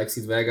sign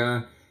Alexis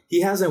Vega. He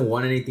hasn't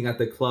won anything at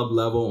the club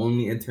level,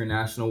 only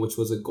international, which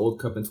was a Gold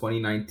Cup in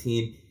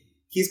 2019.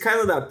 He's kind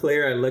of that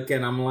player I look at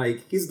and I'm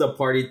like, he's the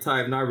party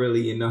type, not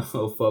really,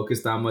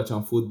 focused that much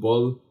on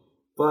football.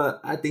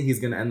 But I think he's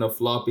going to end up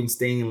flopping,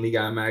 staying in Liga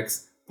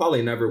MX,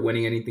 probably never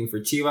winning anything for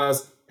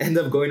Chivas, end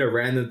up going to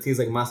random teams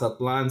like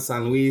Mazatlán,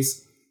 San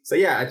Luis. So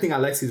yeah, I think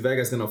Alexis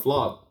Vega is going to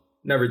flop,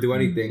 never do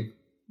anything.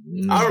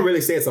 I don't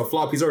really say it's a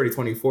flop. He's already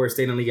 24,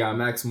 staying in Liga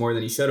MX more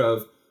than he should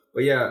have.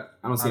 But yeah,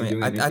 I don't see him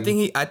doing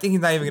anything. I think he's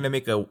not even gonna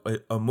make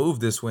a move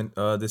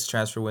this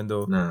transfer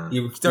window. Nah. He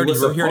already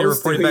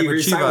reported back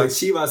with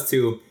Chivas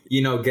to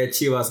get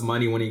Chivas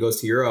money when he goes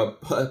to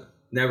Europe, but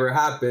never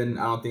happened.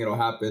 I don't think it'll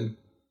happen.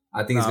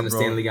 I think he's gonna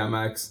stay in Liga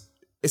MX.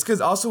 It's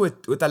because also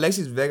with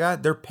Alexis Vega,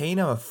 they're paying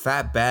him a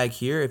fat bag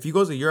here. If he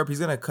goes to Europe, he's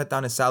gonna cut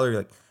down his salary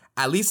like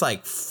at least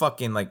like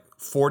fucking like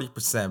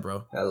 40%,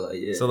 bro. Hella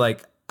yeah. So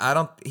like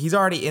he's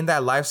already in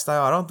that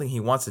lifestyle. I don't think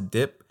he wants a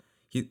dip.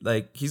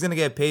 He's gonna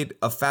get paid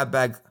a fat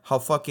bag. How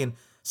fucking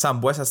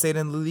Sambuesa stayed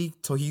in the league,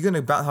 so he's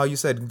gonna, how you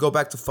said, go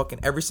back to fucking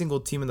every single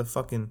team in the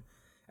fucking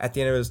at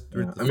the end of his.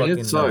 I mean,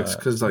 it sucks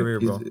because they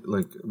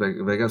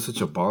got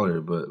such a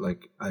baller, but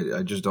like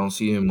I just don't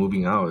see him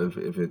moving out.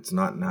 If it's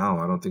not now,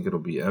 I don't think it'll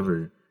be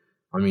ever.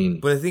 I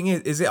mean, but the thing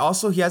is it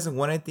also he hasn't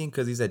won anything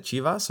because he's at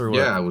Chivas or what?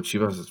 Yeah, well,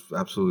 Chivas is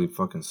absolutely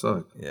fucking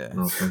suck. Yeah,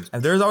 no offense.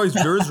 And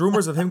there's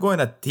rumors of him going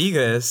to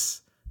Tigres.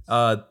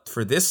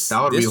 For this,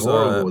 that would be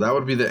horrible. That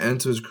would be the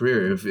end to his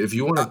career. If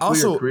you want to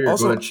quit your career,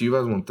 go to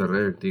Chivas,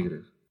 Monterrey, or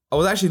Tigres. I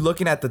was actually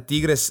looking at the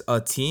Tigres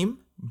team,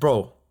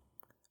 bro.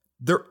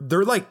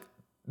 They're like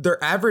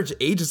their average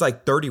age is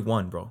like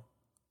 31, bro.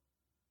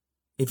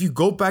 If you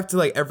go back to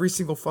like every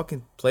single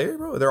fucking player,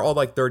 bro, they're all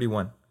like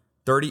 31,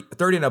 30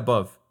 and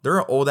above. They're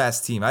an old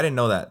ass team. I didn't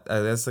know that.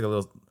 That's like a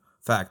little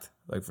fact,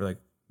 like for like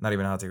not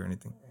even a hot take or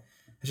anything.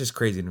 It's just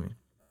crazy to me.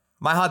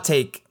 My hot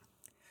take.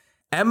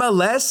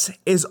 MLS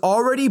is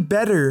already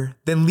better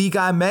than Liga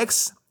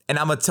MX, and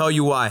I'm going to tell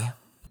you why.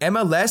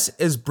 MLS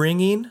is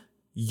bringing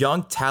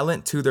young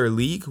talent to their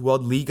league, while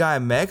Liga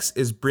MX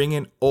is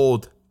bringing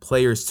old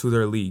players to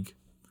their league.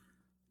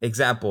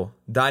 Example,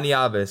 Dani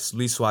Alves,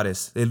 Luis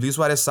Suarez. If Luis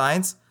Suarez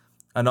signs,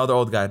 another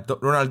old guy.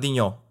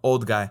 Ronaldinho,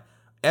 old guy.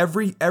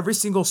 Every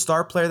single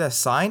star player that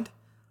signed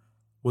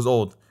was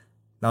old.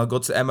 Now go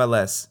to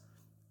MLS.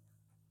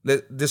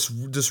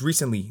 This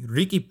recently,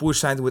 Ricky Puig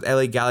signed with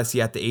LA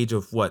Galaxy at the age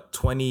of what,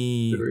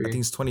 20? I think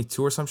it's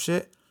 22 or some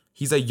shit.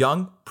 He's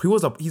in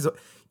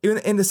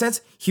the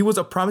sense he was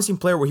a promising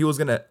player where he was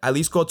gonna at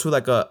least go to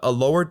like a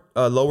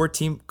lower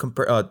team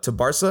compared to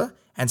Barca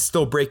and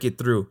still break it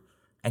through.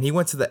 And he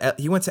went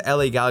to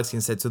LA Galaxy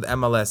instead, to the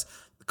MLS.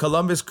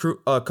 Columbus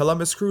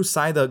Crew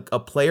signed a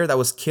player that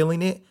was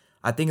killing it.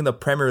 I think in the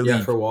Premier League.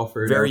 Yeah, for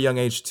Watford. Very young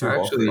age too.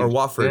 Actually, or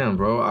Watford. Damn,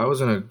 bro, I was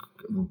gonna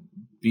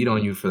beat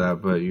on you for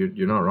that, but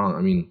you're not wrong.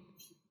 I mean,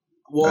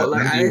 well,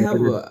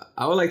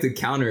 I would like to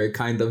counter it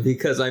kind of,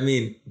 because I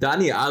mean,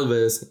 Dani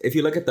Alves, if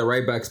you look at the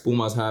right backs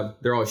Pumas have,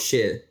 they're all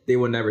shit. They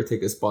would never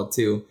take a spot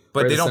too.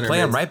 But they don't play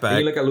him right back. Then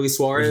you look at Luis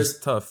Suarez.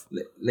 Tough.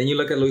 Then you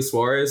look at Luis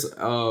Suarez.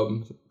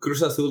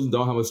 Cruz Azul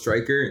don't have a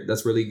striker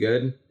that's really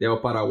good. They have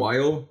a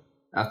Paraguayo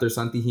after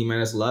Santi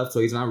Jimenez left, so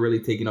he's not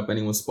really taking up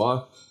anyone's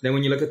spot. Then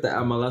when you look at the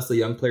MLS, the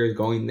young players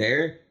going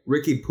there,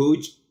 Ricky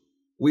Puig,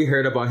 we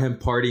heard about him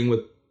partying with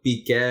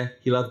Piqué.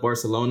 He left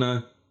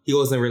Barcelona. He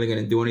wasn't really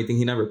going to do anything.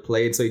 He never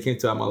played, so he came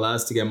to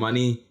MLS to get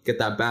money, get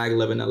that bag,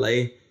 live in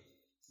LA.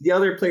 The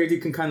other players you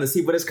can kind of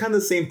see, but it's kind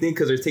of the same thing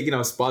because they're taking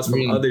out spots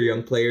from other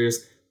young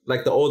players,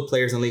 like the old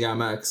players in Liga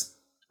MX.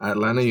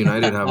 Atlanta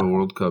United have a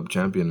World Cup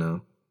champion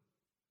now.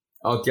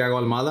 Oh,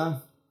 Guillermo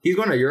Almada? He's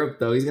going to Europe,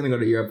 though. He's going to go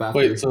to Europe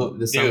after this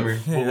summer.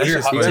 He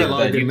got a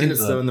lot of good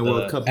minutes, though, in the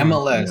World Cup.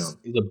 MLS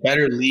is a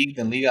better league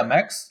than Liga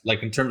MX,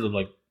 like in terms of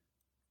like.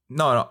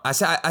 No. I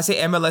say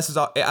MLS is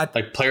all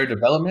like player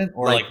development,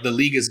 or like the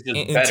league is just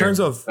in better, terms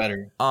of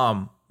better.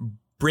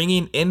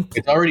 Bringing in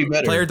it's already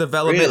better. Player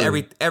development,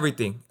 really?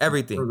 everything.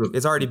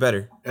 It's already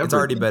better. It's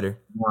already better.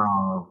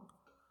 Wow.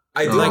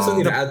 I do like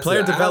something to add to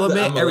player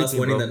development, everything.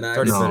 Winning Bro. the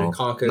next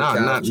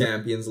CONCACAF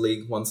Champions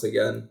League once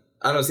again.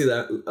 I don't see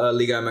that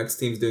Liga MX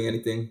teams doing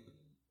anything.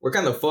 We're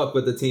kind of fucked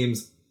with the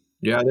teams.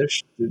 Yeah,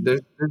 there's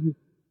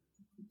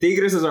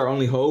Tigres is our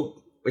only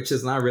hope, which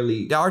is not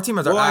really. Yeah, our team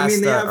is our Well, I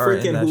mean, they have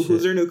freaking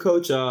who's their new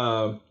coach?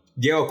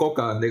 Diego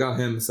Coca, they got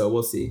him, so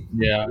we'll see.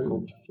 Yeah.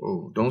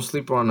 Oh, don't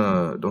sleep on.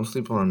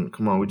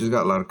 Come on, we just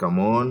got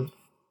Larcamon.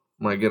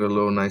 Might get a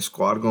little nice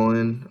squad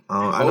going.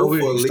 I know we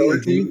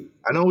historically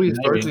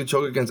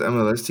choke against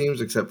MLS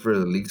teams except for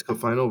the Leagues Cup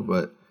final,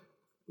 but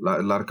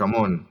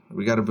Larcamon,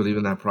 we got to believe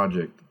in that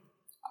project.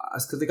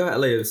 It's because they got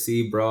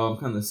LAFC, bro. I'm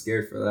kind of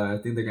scared for that.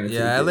 I think they're gonna.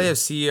 Yeah,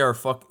 LAFC are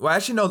Well,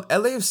 actually, no.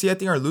 LAFC, I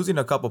think, are losing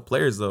a couple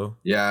players though.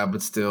 Yeah,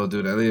 but still,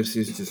 dude,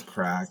 LAFC is just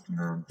cracked,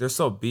 man. They're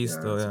so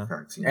beast though. Yeah.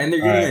 And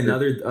they're getting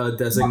another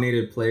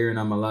designated player in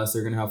MLS.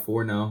 They're gonna have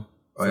 4 now,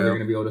 so they're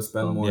gonna be able to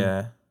spend more.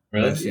 Yeah.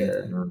 Really?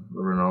 Yeah.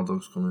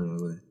 Ronaldo's coming in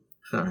LA.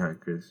 All right,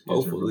 Chris.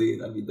 Hopefully,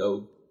 that'd be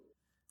dope.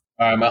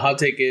 All right, my hot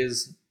take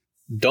is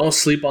don't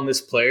sleep on this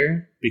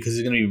player because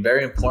he's going to be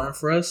very important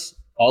for us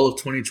all of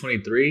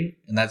 2023,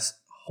 and that's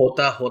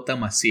Jota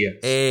Macias.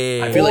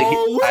 Hey. I feel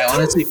I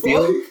honestly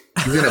feel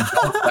he's going to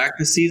bounce back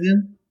this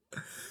season.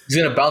 He's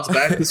going to bounce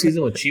back this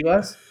season with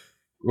Chivas.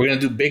 We're going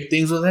to do big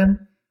things with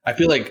him. I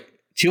feel like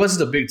Chivas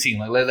is a big team.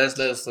 Like let's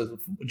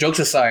jokes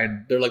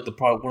aside, they're like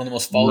one of the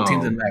most followed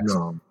teams in Mex.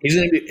 He's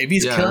gonna be if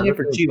he's killing it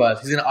for Chivas,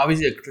 he's gonna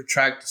obviously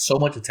attract so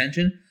much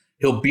attention.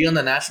 He'll be on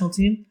the national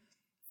team,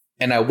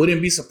 and I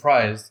wouldn't be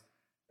surprised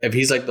if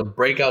he's like the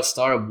breakout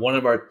star of one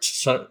of our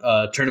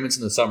tournaments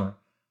in the summer.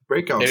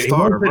 Breakout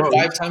star, bro.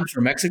 5 times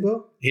for Mexico,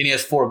 and he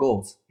has 4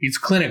 goals. He's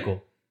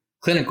clinical.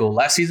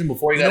 Last season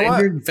before he got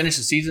injured, he finished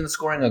the season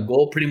scoring a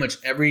goal pretty much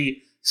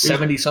every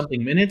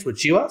 70-something minutes with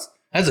Chivas.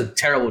 That's a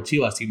terrible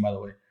Chivas team, by the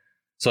way.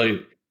 So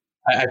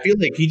I feel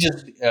like he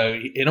just,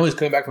 he's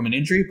coming back from an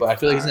injury, but I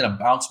feel like he's going to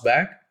bounce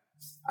back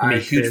and be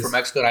huge for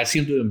Mexico. And I see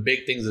him doing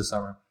big things this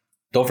summer.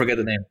 Don't forget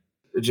the name.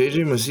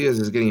 JJ Macias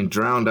is getting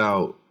drowned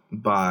out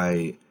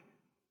by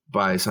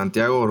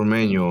Santiago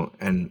Ormeño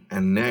and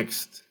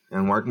next,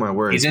 and mark my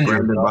words, he's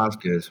injured, Brandon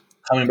Vasquez.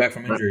 Coming back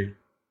from injury.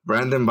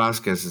 Brandon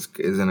Vasquez is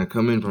going to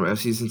come in from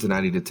FC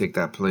Cincinnati to take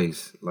that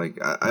place. Like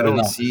I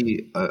don't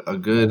see a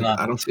good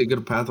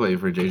pathway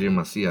for JJ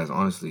Macias.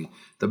 Honestly,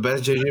 the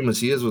best JJ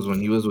Macias was when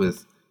he was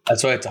with.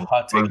 That's why it's a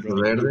hot take,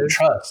 bro.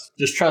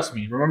 Just trust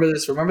me. Remember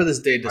this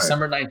day,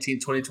 December 19,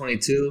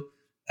 2022,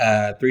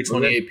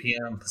 3:28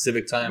 p.m.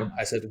 Pacific time.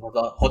 I said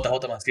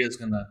Jota Macias is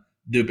gonna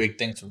do big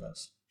things for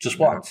us. Just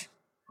watch.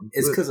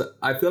 It's because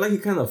I feel like he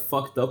kind of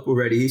fucked up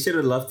already. He should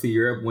have left to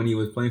Europe when he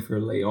was playing for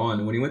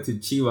Leon. When he went to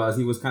Chivas,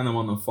 he was kind of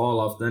on the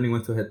fall off. Then he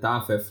went to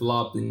Getafe,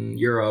 flopped in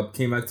Europe,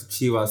 came back to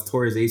Chivas,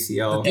 tore his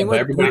ACL.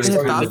 Everybody's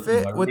story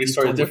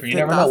is different. You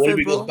never know. What if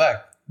he goes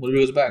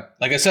back?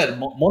 Like I said,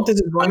 Montes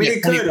is going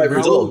at 25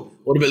 years old.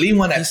 What if Belin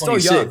went at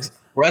 26?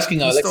 We're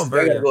asking Alexis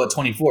Vega to go at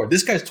 24.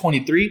 This guy's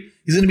 23.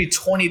 He's going to be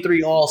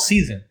 23 all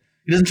season.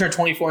 He doesn't turn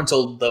 24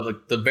 until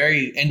the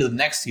very end of the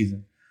next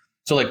season.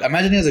 So,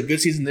 imagine he has a good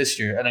season this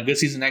year and a good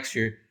season next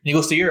year, and he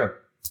goes to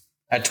Europe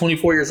at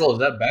 24 years old.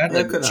 Is that bad?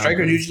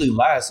 Strikers usually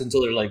last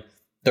until they're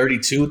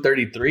 32,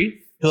 33.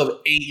 He'll have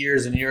 8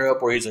 years in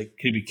Europe where he's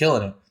could be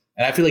killing it.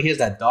 And I feel like he has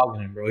that dog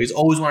in him, bro. He's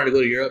always wanted to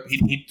go to Europe.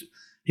 He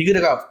could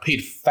have got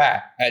paid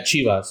fat at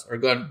Chivas or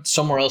gone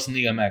somewhere else in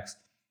Liga MX.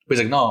 But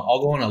he's like, no,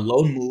 I'll go on a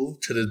loan move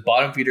to this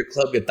bottom feeder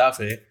club,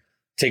 Getafe,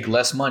 take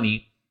less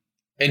money.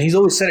 And he's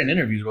always said in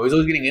interviews, bro. He's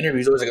always getting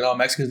interviews. Always like,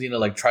 Mexicans need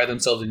to try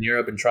themselves in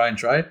Europe and try.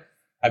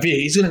 I feel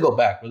he's going to go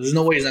back, but there's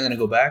no way he's not going to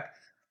go back.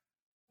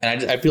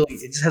 And I feel like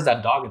it just has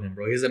that dog in him,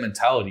 bro. He has that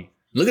mentality.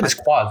 Look at his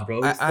quads,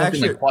 bro. He's fucking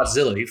like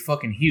Quadzilla. He's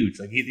fucking huge.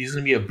 He's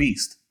going to be a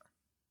beast.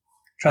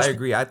 I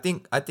agree. I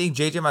think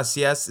JJ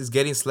Macias is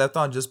getting slept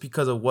on just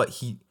because of what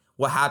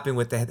happened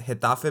with the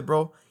Getafe,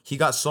 bro. He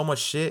got so much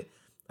shit.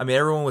 I mean,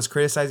 everyone was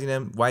criticizing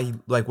him why he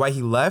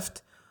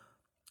left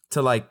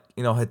to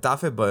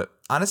Getafe, but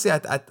honestly,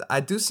 I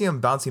do see him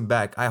bouncing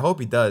back. I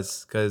hope he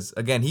does, because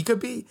again, he could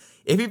be,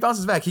 if he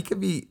bounces back, he could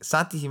be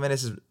Santi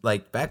Jimenez's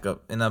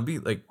backup, and I'll be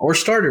or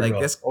starter,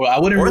 bro. Or I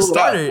wouldn't rule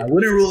starter. I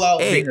wouldn't rule out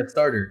being a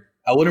starter.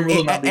 I wouldn't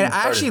rule him out being a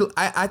starter. Actually,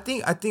 I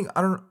think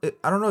I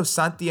don't know if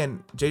Santi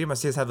and JJ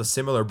Macias have a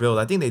similar build.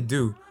 I think they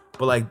do,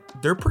 but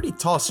they're pretty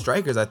tall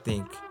strikers. I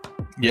think.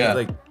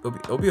 Yeah.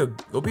 It'll be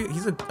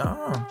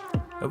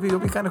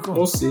kind of cool.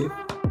 We'll see.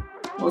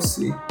 We'll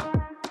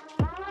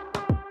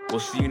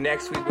see you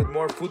next week with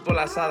more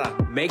Fútbol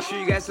Asada. Make sure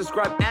you guys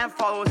subscribe and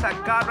follow us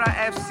at Cabra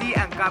FC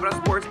and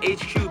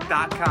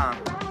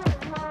CabraSportsHQ.com.